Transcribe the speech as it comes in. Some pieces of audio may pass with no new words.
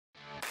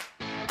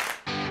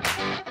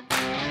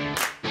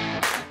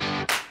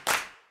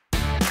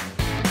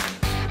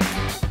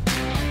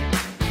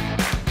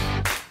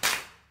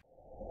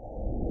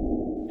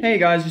Hey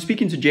guys, you're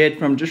speaking to Jedd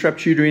from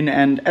Tutoring,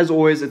 and as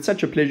always, it's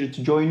such a pleasure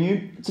to join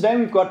you. Today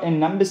we've got a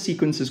number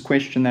sequences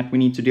question that we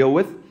need to deal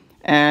with,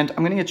 and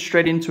I'm going to get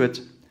straight into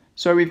it.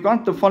 So we've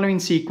got the following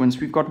sequence.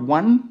 We've got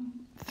 1,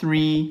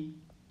 3,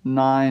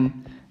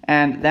 9,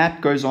 and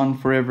that goes on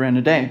forever and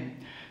a day.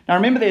 Now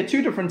remember, there are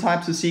two different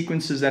types of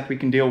sequences that we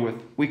can deal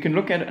with. We can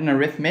look at an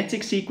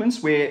arithmetic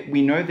sequence where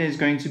we know there's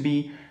going to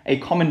be a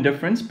common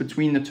difference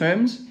between the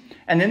terms.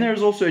 And then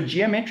there's also a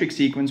geometric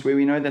sequence where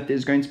we know that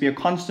there's going to be a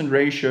constant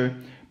ratio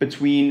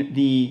between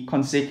the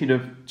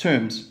consecutive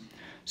terms.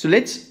 So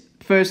let's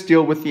first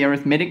deal with the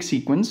arithmetic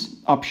sequence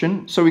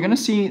option. So we're going to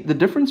see the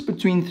difference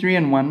between 3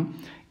 and 1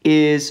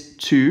 is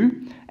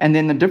 2, and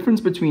then the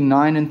difference between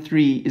 9 and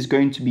 3 is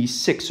going to be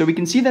 6. So we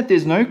can see that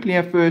there's no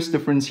clear first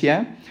difference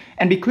here,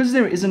 and because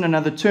there isn't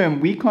another term,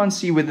 we can't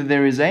see whether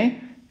there is a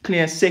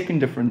clear second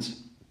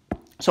difference.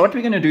 So what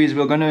we're going to do is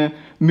we're going to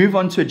move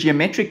on to a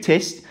geometric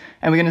test,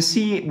 and we're going to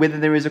see whether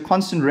there is a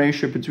constant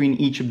ratio between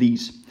each of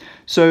these.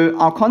 So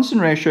our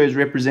constant ratio is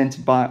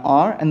represented by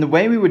r, and the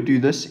way we would do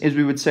this is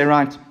we would say,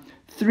 right,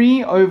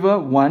 3 over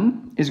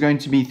 1 is going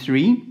to be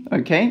 3,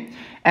 okay?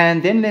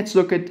 And then let's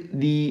look at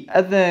the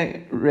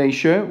other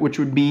ratio, which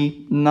would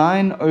be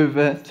 9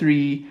 over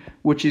 3,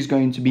 which is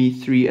going to be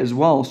 3 as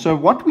well. So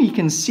what we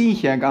can see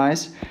here,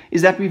 guys,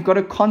 is that we've got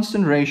a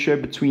constant ratio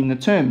between the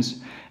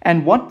terms.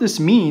 And what this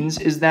means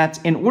is that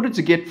in order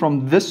to get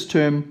from this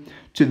term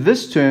to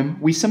this term,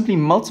 we simply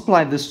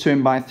multiply this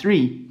term by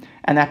 3,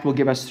 and that will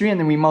give us 3, and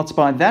then we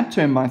multiply that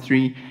term by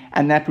 3,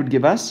 and that would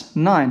give us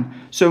 9.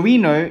 So we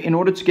know in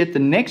order to get the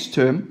next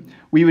term,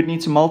 we would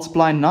need to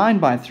multiply 9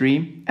 by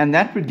 3, and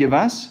that would give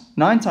us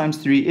 9 times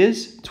 3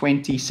 is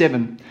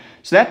 27.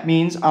 So that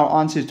means our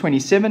answer is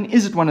 27.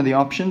 Is it one of the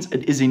options?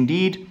 It is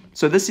indeed.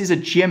 So this is a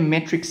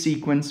geometric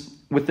sequence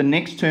with the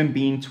next term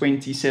being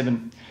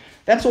 27.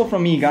 That's all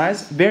from me,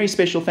 guys. Very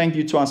special thank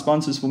you to our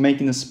sponsors for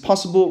making this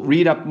possible.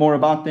 Read up more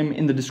about them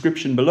in the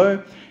description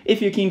below.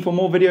 If you're keen for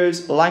more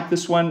videos like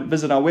this one,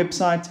 visit our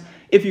website.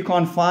 If you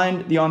can't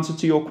find the answer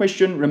to your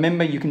question,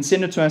 remember you can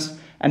send it to us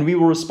and we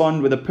will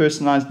respond with a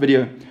personalized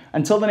video.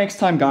 Until the next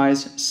time,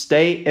 guys,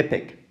 stay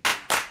epic.